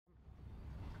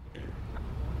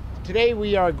Today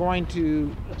we are going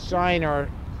to sign our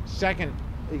second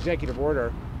executive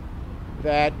order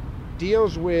that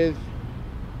deals with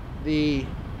the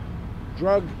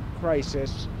drug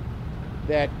crisis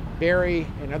that Barre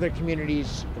and other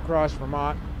communities across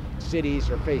Vermont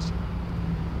cities are facing,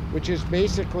 which is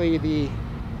basically the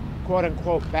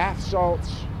quote-unquote bath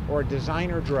salts or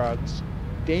designer drugs,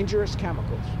 dangerous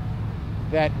chemicals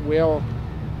that will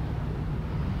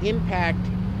impact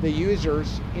the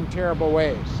users in terrible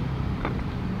ways.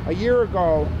 A year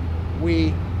ago, we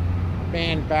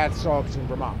banned bath salts in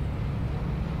Vermont.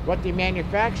 What the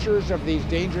manufacturers of these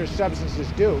dangerous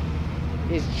substances do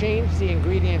is change the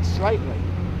ingredients slightly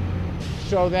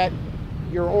so that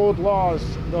your old laws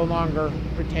no longer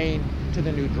pertain to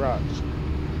the new drugs.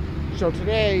 So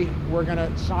today, we're going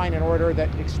to sign an order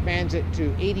that expands it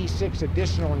to 86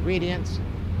 additional ingredients,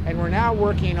 and we're now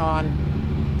working on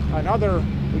another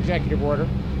executive order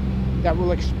that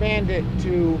will expand it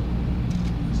to,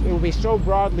 it will be so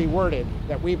broadly worded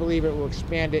that we believe it will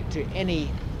expand it to any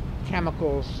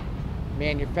chemicals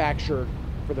manufactured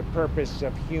for the purpose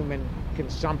of human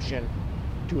consumption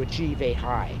to achieve a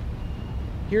high.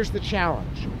 Here's the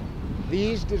challenge.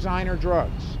 These designer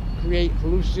drugs create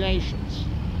hallucinations,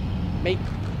 make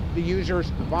the users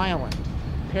violent,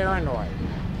 paranoid,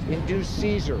 induce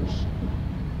seizures,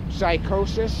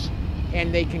 psychosis,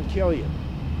 and they can kill you.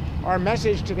 Our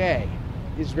message today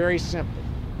is very simple.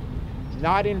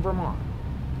 Not in Vermont.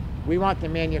 We want the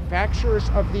manufacturers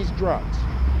of these drugs,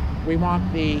 we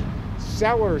want the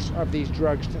sellers of these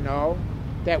drugs to know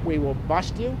that we will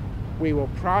bust you, we will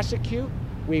prosecute,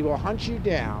 we will hunt you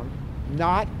down.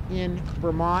 Not in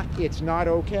Vermont. It's not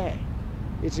okay.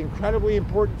 It's incredibly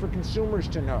important for consumers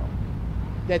to know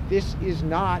that this is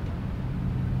not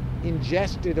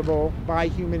ingestible by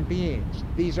human beings.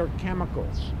 These are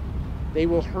chemicals. They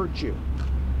will hurt you.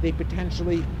 They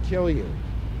potentially kill you.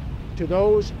 To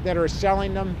those that are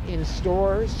selling them in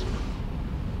stores,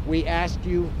 we ask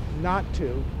you not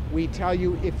to. We tell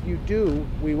you if you do,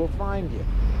 we will fine you.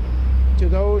 To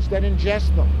those that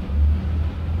ingest them,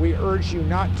 we urge you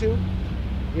not to.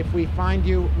 If we find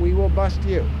you, we will bust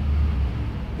you.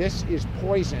 This is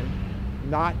poison,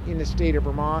 not in the state of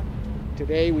Vermont.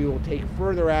 Today we will take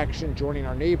further action, joining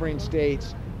our neighboring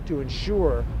states, to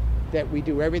ensure that we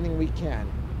do everything we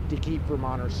can to keep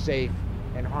Vermonters safe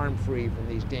and harm-free from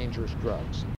these dangerous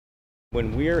drugs.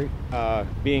 When we're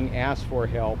being asked for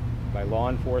help by law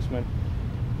enforcement,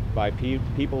 by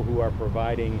people who are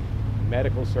providing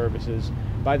medical services,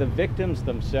 by the victims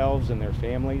themselves and their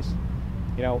families,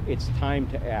 you know, it's time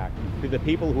to act. To the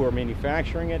people who are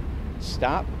manufacturing it,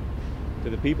 stop. To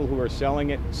the people who are selling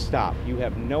it, stop. You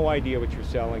have no idea what you're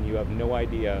selling. You have no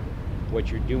idea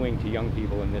what you're doing to young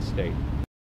people in this state.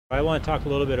 I want to talk a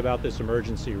little bit about this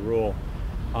emergency rule.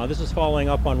 This is following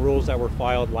up on rules that were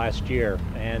filed last year,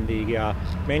 and the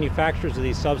manufacturers of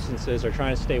these substances are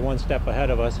trying to stay one step ahead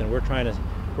of us, and we're trying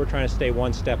to stay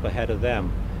one step ahead of them.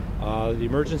 The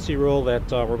emergency rule that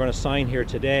we're going to sign here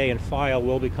today and file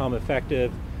will become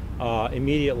effective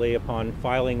immediately upon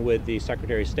filing with the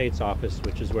Secretary of State's office,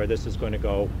 which is where this is going to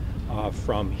go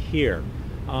from here.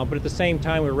 But at the same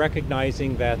time, we're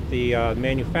recognizing that the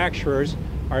manufacturers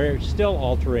are still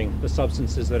altering the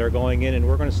substances that are going in, and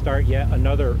we're going to start yet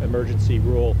another emergency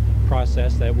rule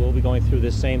process that will be going through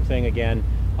this same thing again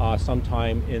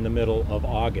sometime in the middle of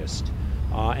August.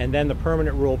 And then the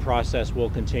permanent rule process will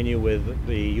continue with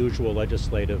the usual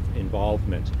legislative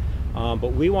involvement.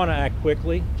 But we want to act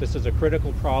quickly. This is a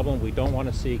critical problem. We don't want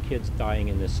to see kids dying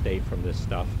in this state from this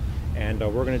stuff. And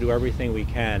we're going to do everything we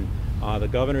can. The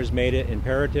governor's made it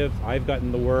imperative. I've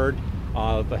gotten the word.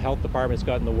 The health department's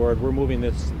gotten the word. We're moving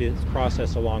this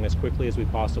process along as quickly as we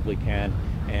possibly can.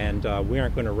 And we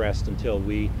aren't going to rest until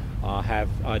we have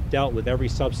dealt with every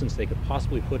substance they could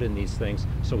possibly put in these things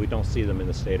so we don't see them in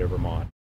the state of Vermont.